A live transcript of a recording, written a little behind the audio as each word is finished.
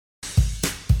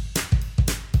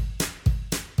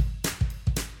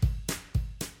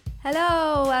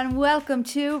Hello and welcome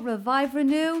to Revive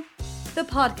Renew, the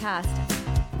podcast.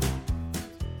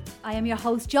 I am your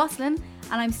host Jocelyn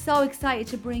and I'm so excited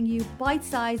to bring you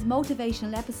bite-sized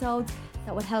motivational episodes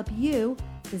that will help you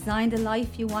design the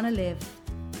life you want to live.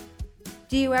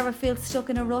 Do you ever feel stuck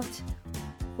in a rut?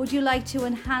 Would you like to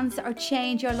enhance or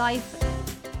change your life?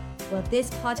 Well,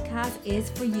 this podcast is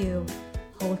for you.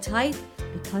 Hold tight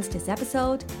because this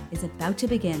episode is about to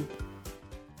begin.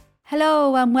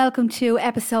 Hello and welcome to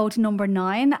episode number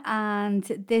 9, and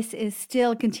this is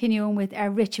still continuing with our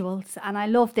rituals, and I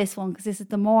love this one because this is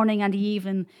the morning and the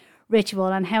evening ritual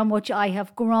and how much I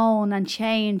have grown and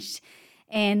changed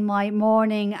in my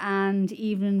morning and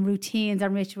evening routines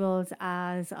and rituals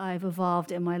as I've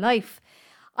evolved in my life.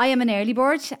 I am an early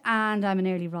bird and I'm an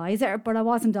early riser, but I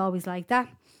wasn't always like that.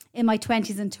 In my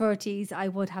 20s and 30s I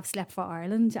would have slept for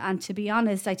Ireland, and to be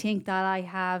honest I think that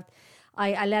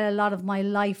I let a lot of my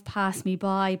life pass me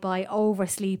by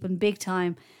oversleeping big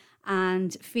time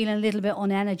and feeling a little bit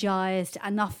unenergised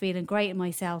and not feeling great in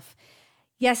myself.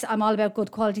 Yes, I'm all about good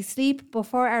quality sleep, but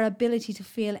for our ability to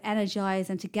feel energised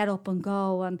and to get up and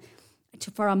go and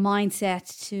for our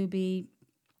mindset to be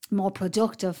more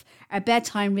productive, our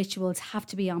bedtime rituals have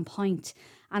to be on point.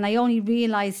 And I only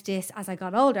realised this as I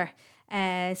got older.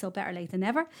 So better late than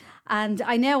never. And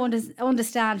I now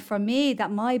understand for me that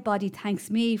my body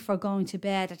thanks me for going to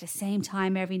bed at the same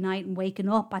time every night and waking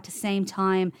up at the same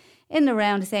time, in and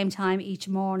around the same time each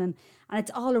morning. And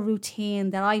it's all a routine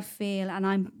that I feel and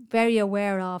I'm very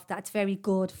aware of that's very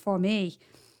good for me.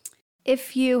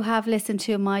 If you have listened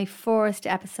to my first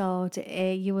episode,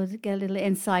 you would get a little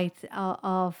insight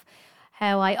of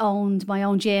how I owned my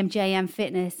own gym, JM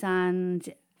Fitness,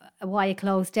 and why it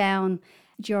closed down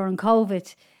during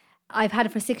COVID. I've had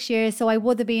it for 6 years, so I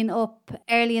would have been up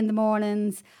early in the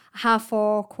mornings,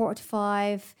 4:30,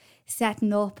 4:45,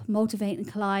 setting up, motivating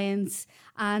clients,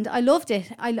 and I loved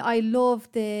it. I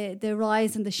loved the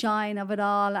rise and the shine of it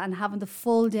all and having the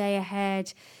full day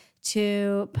ahead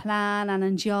to plan and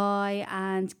enjoy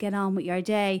and get on with your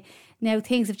day. Now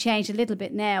things have changed a little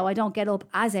bit now. I don't get up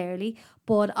as early,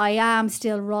 but I am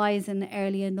still rising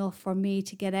early enough for me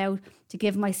to get out, to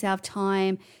give myself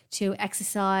time to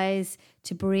exercise,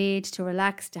 to breathe, to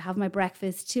relax, to have my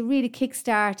breakfast, to really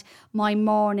kickstart my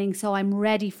morning so I'm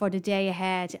ready for the day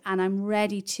ahead and I'm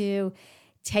ready to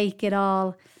take it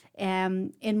all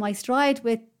in my stride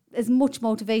with as much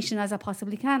motivation as I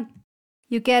possibly can.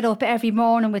 You get up every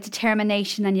morning with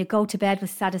determination and you go to bed with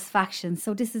satisfaction.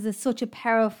 So this is such a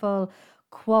powerful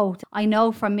quote. I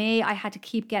know for me, I had to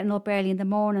keep getting up early in the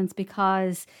mornings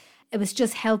because it was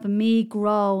just helping me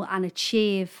grow and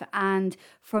achieve. And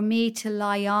for me to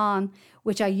lie on,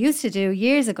 which I used to do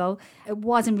years ago, it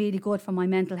wasn't really good for my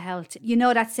mental health. You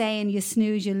know that saying, you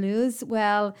snooze, you lose?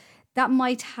 Well, that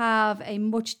might have a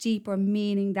much deeper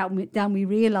meaning than we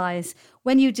realise.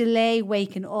 When you delay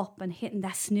waking up and hitting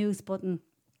that snooze button,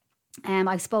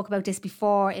 I've spoke about this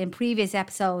before in previous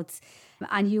episodes,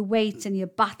 and you wait and you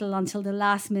battle until the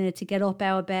last minute to get up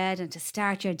out of bed and to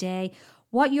start your day,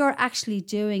 what you're actually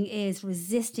doing is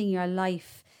resisting your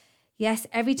life. Yes,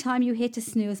 every time you hit the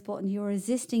snooze button, you're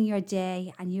resisting your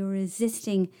day and you're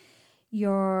resisting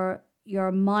your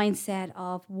mindset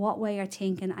of what way you're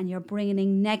thinking, and you're bringing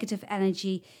in negative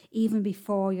energy even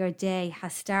before your day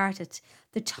has started.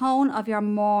 The tone of your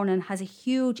morning has a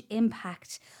huge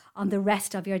impact on the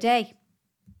rest of your day.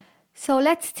 So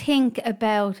let's think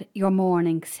about your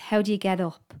mornings. How do you get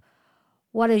up?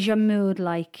 What is your mood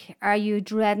like? Are you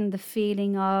dreading the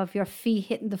feeling of your feet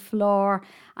hitting the floor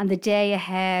and the day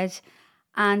ahead?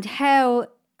 And how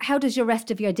does your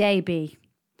rest of your day be?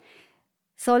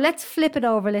 So let's flip it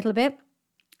over a little bit.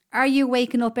 Are you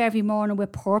waking up every morning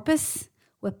with purpose,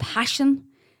 with passion?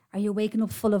 Are you waking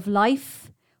up full of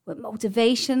life, with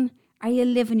motivation? Are you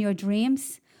living your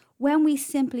dreams? When we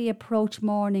simply approach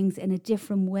mornings in a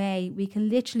different way, we can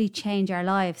literally change our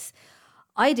lives.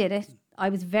 I did it. I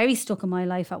was very stuck in my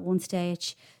life at one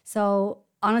stage. So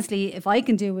honestly, if I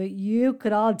can do it, you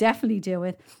could all definitely do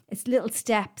it. It's little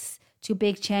steps to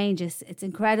big changes. It's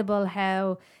incredible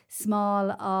how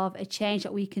small of a change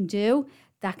that we can do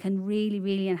that can really,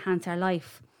 really enhance our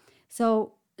life.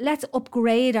 So let's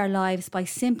upgrade our lives by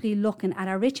simply looking at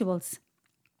our rituals.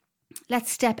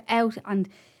 Let's step out and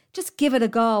just give it a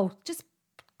go. Just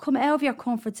come out of your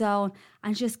comfort zone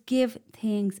and just give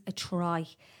things a try.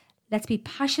 Let's be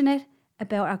passionate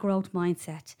about our growth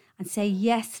mindset and say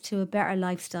yes to a better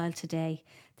lifestyle today.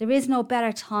 There is no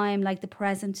better time like the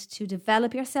present to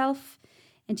develop yourself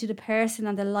into the person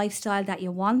and the lifestyle that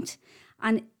you want.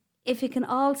 And if it can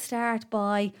all start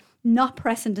by not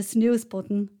pressing the snooze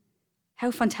button, How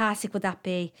fantastic would that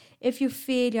be? If you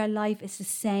feel your life is the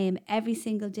same every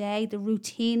single day, the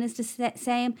routine is the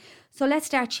same. So let's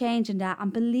start changing that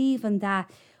and believing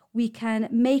that we can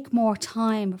make more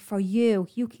time for you.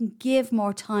 You can give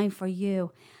more time for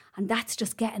you. And that's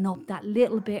just getting up that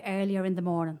little bit earlier in the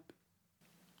morning.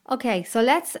 Okay, so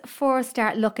let's first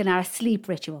start looking at our sleep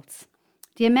rituals.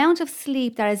 The amount of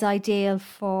sleep that is ideal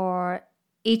for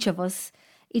each of us,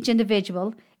 each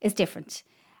individual, is different.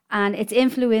 And it's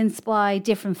influenced by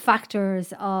different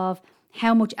factors of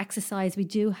how much exercise we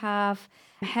do have,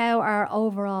 how our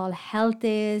overall health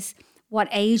is, what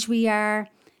age we are,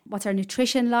 what's our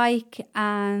nutrition like,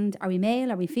 and are we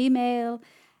male, are we female?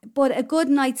 But a good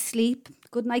night's sleep,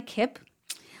 good night kip,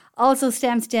 also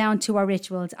stems down to our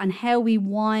rituals and how we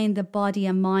wind the body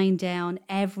and mind down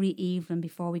every evening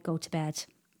before we go to bed.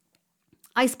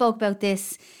 I spoke about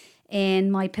this in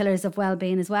my Pillars of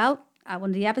Wellbeing as well, at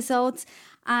one of the episodes.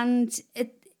 And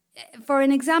for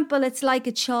an example, it's like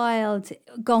a child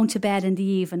going to bed in the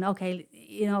evening. Okay,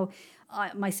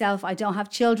 myself, I don't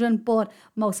have children, but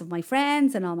most of my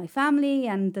friends and all my family,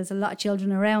 and there's a lot of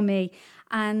children around me.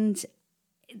 And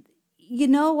you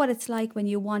know what it's like when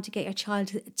you want to get your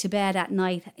child to bed at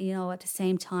night, at the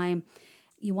same time,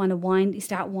 you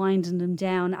start winding them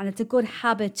down. And it's a good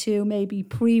habit to maybe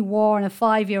pre-warn a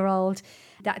 5-year-old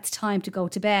that it's time to go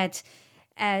to bed.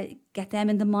 Get them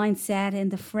in the mindset, in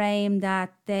the frame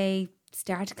that they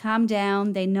start to calm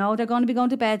down. They know they're going to be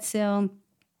going to bed soon.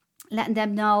 Letting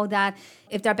them know that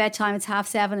if their bedtime is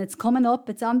 7:30, it's coming up,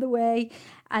 it's on the way.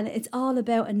 And it's all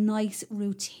about a nice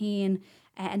routine,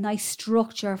 a nice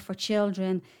structure for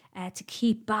children to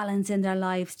keep balance in their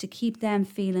lives, to keep them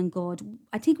feeling good.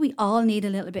 I think we all need a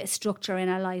little bit of structure in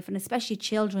our life, and especially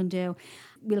children do.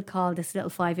 We'll call this little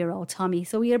 5-year-old Tommy.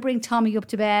 So you bring Tommy up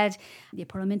to bed, you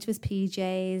put him into his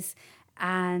PJs,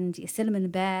 and you sit him in the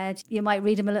bed. You might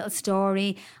read him a little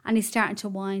story, and he's starting to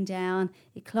wind down.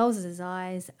 He closes his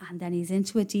eyes, and then he's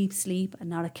into a deep sleep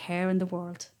and not a care in the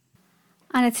world.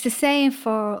 And it's the same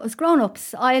for us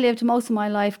grown-ups. I lived most of my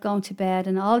life going to bed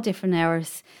in all different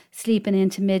hours, sleeping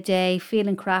into midday,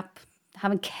 feeling crap,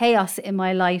 having chaos in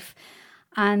my life.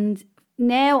 And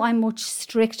now I'm much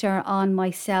stricter on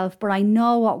myself, but I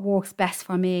know what works best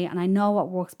for me, and I know what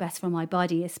works best for my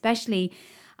body, especially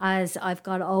as I've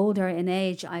got older in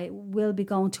age. I will be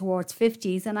going towards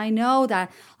 50s, and I know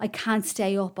that I can't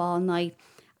stay up all night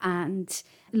and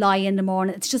lie in the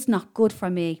morning. It's just not good for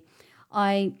me.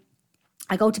 I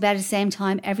go to bed at the same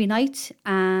time every night,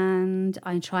 and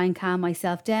I try and calm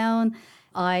myself down.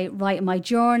 I write in my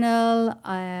journal.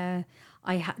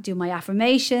 I do my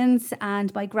affirmations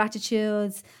and my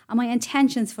gratitudes and my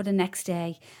intentions for the next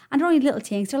day. And they're only little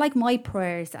things. They're like my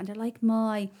prayers, and they're like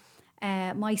my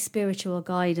spiritual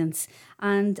guidance.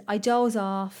 And I doze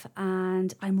off,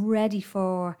 and I'm ready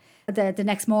for the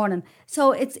next morning.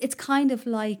 So it's kind of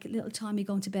like little Tommy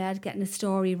going to bed, getting a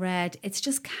story read. It's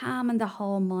just calming the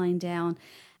whole mind down.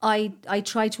 I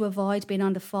try to avoid being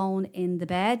on the phone in the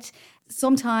bed.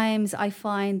 Sometimes I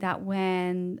find that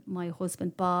when my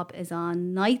husband Bob is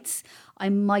on nights, I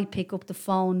might pick up the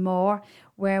phone more,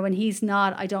 where when he's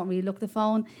not, I don't really look at the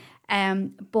phone.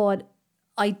 But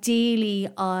ideally,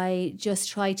 I just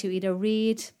try to either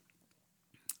write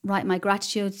my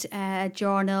gratitude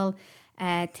journal,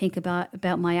 think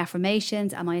about my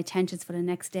affirmations and my intentions for the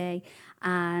next day,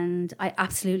 and I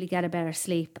absolutely get a better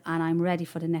sleep, and I'm ready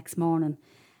for the next morning.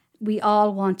 We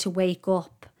all want to wake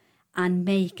up and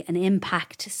make an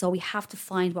impact, so we have to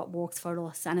find what works for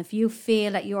us. And if you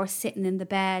feel that you're sitting in the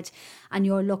bed and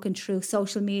you're looking through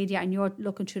social media and you're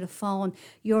looking through the phone,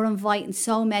 you're inviting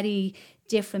so many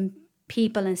different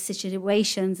people and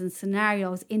situations and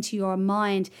scenarios into your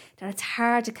mind that it's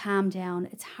hard to calm down.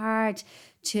 It's hard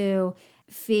to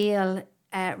feel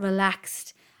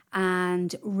relaxed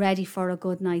and ready for a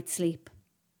good night's sleep.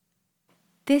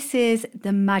 This is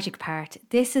the magic part.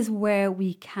 This is where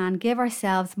we can give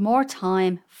ourselves more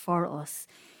time for us.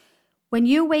 When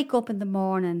you wake up in the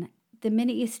morning, the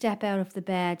minute you step out of the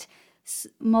bed,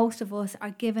 most of us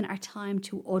are giving our time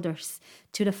to others,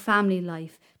 to the family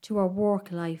life, to our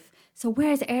work life. So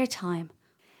where's our time?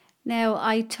 Now,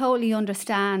 I totally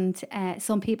understand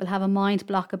some people have a mind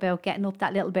block about getting up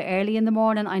that little bit early in the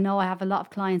morning. I know I have a lot of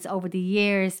clients over the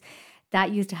years that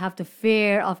used to have the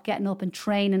fear of getting up and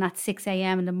training at 6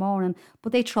 a.m. in the morning,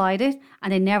 but they tried it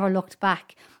and they never looked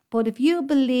back. But if you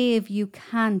believe you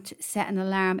can't set an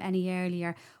alarm any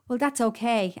earlier, well, that's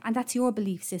okay. And that's your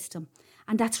belief system.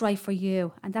 And that's right for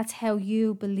you. And that's how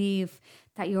you believe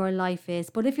that your life is.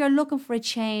 But if you're looking for a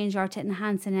change or to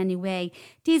enhance in any way,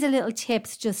 these are little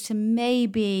tips just to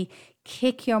maybe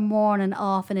kick your morning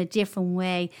off in a different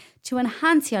way, to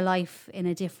enhance your life in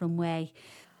a different way.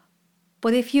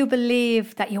 But if you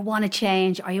believe that you want to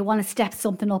change or you want to step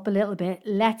something up a little bit,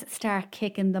 let's start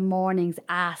kicking the morning's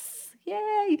ass.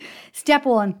 Yay! Step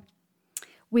 1.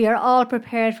 We are all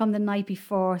prepared from the night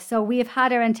before. So we have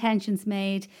had our intentions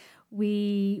made.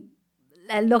 We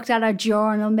looked at our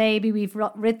journal, maybe we've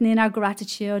written in our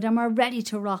gratitude, and we're ready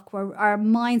to rock. Our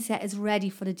mindset is ready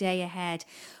for the day ahead.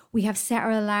 We have set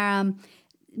our alarm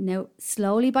now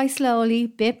slowly by slowly,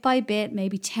 bit by bit,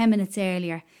 maybe 10 minutes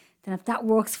earlier. Then if that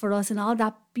works for us and all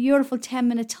that beautiful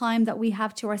 10-minute time that we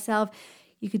have to ourselves,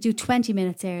 you could do 20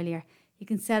 minutes earlier. You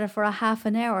can set it for a half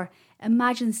an hour.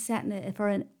 Imagine setting it for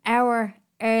an hour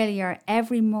earlier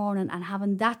every morning and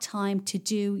having that time to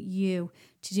do you,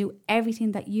 to do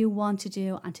everything that you want to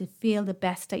do and to feel the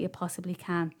best that you possibly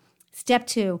can. Step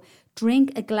 2,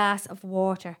 drink a glass of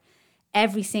water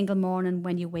every single morning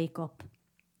when you wake up.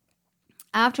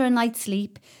 After a night's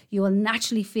sleep, you will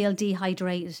naturally feel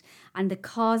dehydrated, and the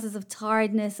causes of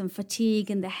tiredness and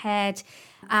fatigue in the head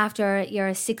after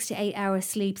your 6 to 8 hours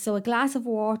sleep. So a glass of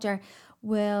water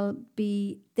will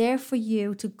be there for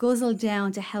you to guzzle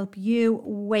down to help you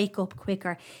wake up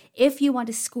quicker. If you want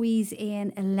to squeeze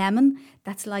in a lemon,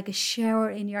 that's like a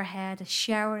shower in your head, a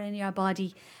shower in your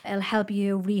body. It'll help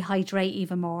you rehydrate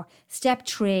even more. Step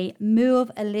 3,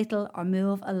 move a little or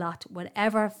move a lot,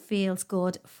 whatever feels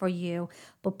good for you.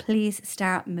 But please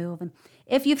start moving.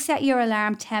 If you've set your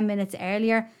alarm 10 minutes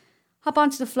earlier, hop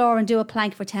onto the floor and do a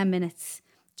plank for 10 minutes.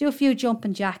 Do a few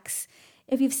jumping jacks.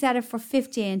 If you've set it for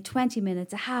 15, 20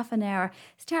 minutes, a half an hour,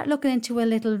 start looking into a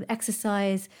little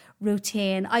exercise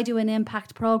routine. I do an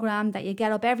impact program that you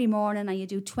get up every morning and you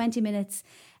do 20 minutes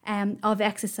of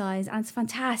exercise, and it's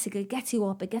fantastic. It gets you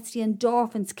up, it gets the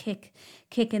endorphins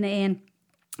kicking in,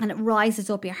 and it rises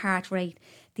up your heart rate.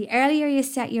 The earlier you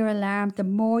set your alarm, the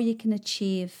more you can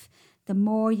achieve, the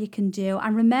more you can do.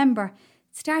 And remember,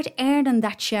 start earning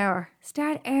that shower.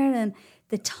 Start earning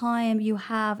the time you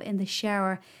have in the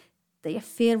shower, that you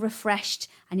feel refreshed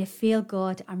and you feel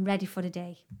good and ready for the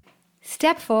day.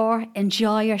 Step 4,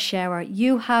 enjoy your shower.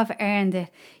 You have earned it.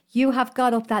 You have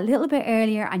got up that little bit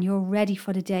earlier and you're ready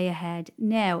for the day ahead.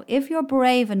 Now, if you're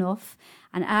brave enough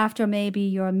and after maybe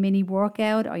your mini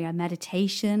workout or your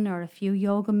meditation or a few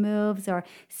yoga moves or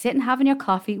sitting having your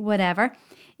coffee, whatever,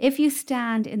 if you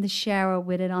stand in the shower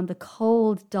with it on the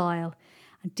cold dial,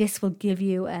 and this will give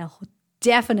you a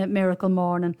definite miracle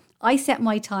morning. I set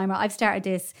my timer. I've started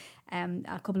this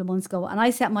a couple of months ago, and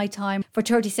I set my time for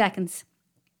 30 seconds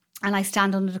and I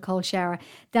stand under the cold shower.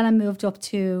 Then I moved up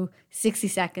to 60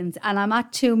 seconds and I'm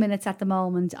at 2 minutes at the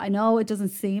moment. I know it doesn't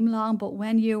seem long, but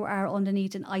when you are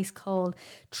underneath an ice cold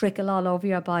trickle all over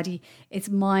your body, it's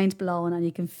mind blowing and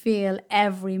you can feel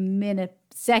every minute,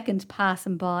 second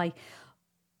passing by.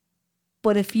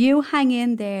 But if you hang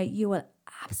in there, you will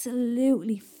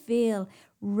absolutely feel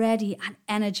ready and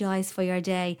energized for your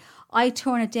day. I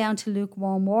turn it down to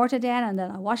lukewarm water then, and then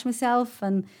I wash myself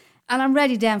and I'm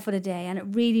ready then for the day. And it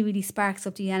really, really sparks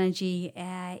up the energy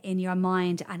in your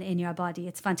mind and in your body.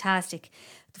 It's fantastic.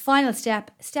 The final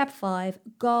step, step 5,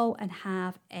 go and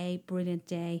have a brilliant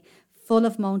day, full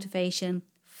of motivation,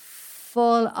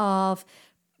 full of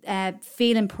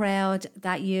feeling proud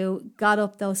that you got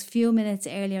up those few minutes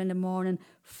earlier in the morning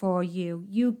for you.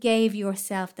 You gave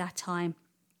yourself that time.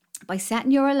 By setting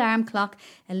your alarm clock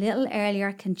a little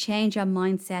earlier can change your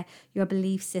mindset, your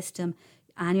belief system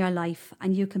and your life,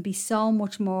 and you can be so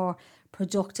much more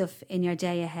productive in your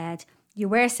day ahead. You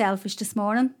were selfish this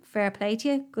morning, fair play to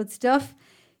you, good stuff.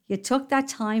 You took that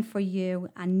time for you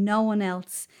and no one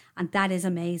else, and that is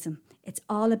amazing. It's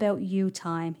all about you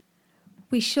time.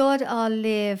 We should all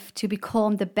live to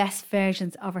become the best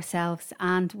versions of ourselves,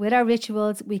 and with our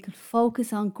rituals we can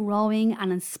focus on growing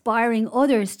and inspiring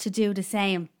others to do the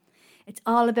same. It's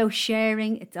all about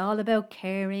sharing, it's all about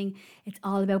caring, it's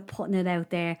all about putting it out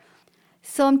there.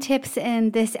 Some tips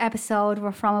in this episode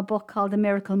were from a book called The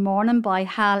Miracle Morning by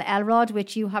Hal Elrod,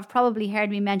 which you have probably heard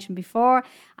me mention before,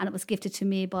 and it was gifted to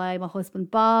me by my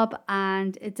husband Bob,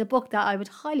 and it's a book that I would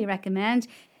highly recommend.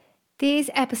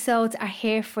 These episodes are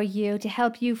here for you to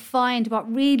help you find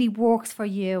what really works for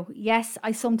you. Yes,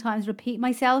 I sometimes repeat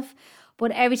myself, but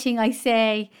everything I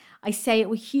say it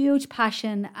with huge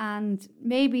passion, and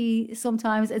maybe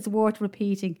sometimes it's worth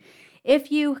repeating.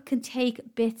 If you can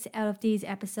take bits out of these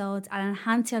episodes and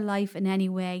enhance your life in any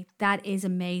way, that is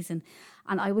amazing.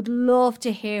 And I would love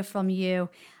to hear from you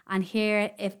and hear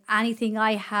if anything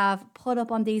I have put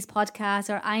up on these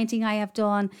podcasts or anything I have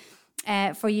done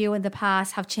for you in the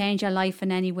past have changed your life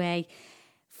in any way.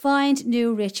 Find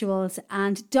new rituals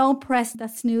and don't press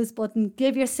that snooze button.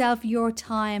 Give yourself your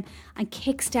time and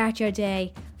kickstart your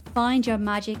day. Find your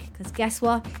magic, because guess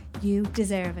what? You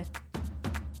deserve it.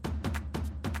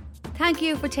 Thank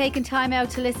you for taking time out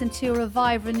to listen to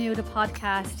Revive Renew, the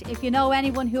podcast. If you know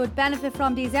anyone who would benefit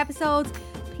from these episodes,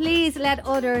 please let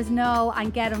others know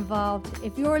and get involved.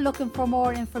 If you're looking for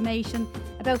more information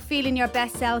about feeling your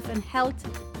best self in health,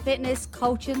 fitness,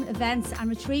 coaching, events and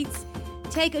retreats,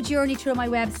 take a journey through my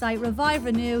website,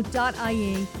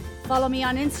 reviverenew.ie. Follow me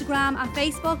on Instagram and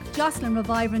Facebook, Jocelyn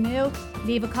Revive Renew.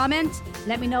 Leave a comment,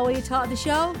 let me know what you thought of the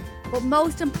show. But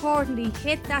most importantly,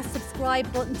 hit that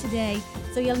subscribe button today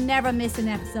so you'll never miss an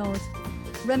episode.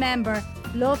 Remember,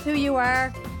 love who you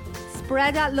are,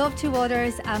 spread that love to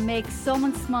others and make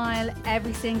someone smile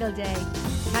every single day.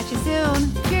 Catch you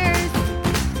soon. Cheers.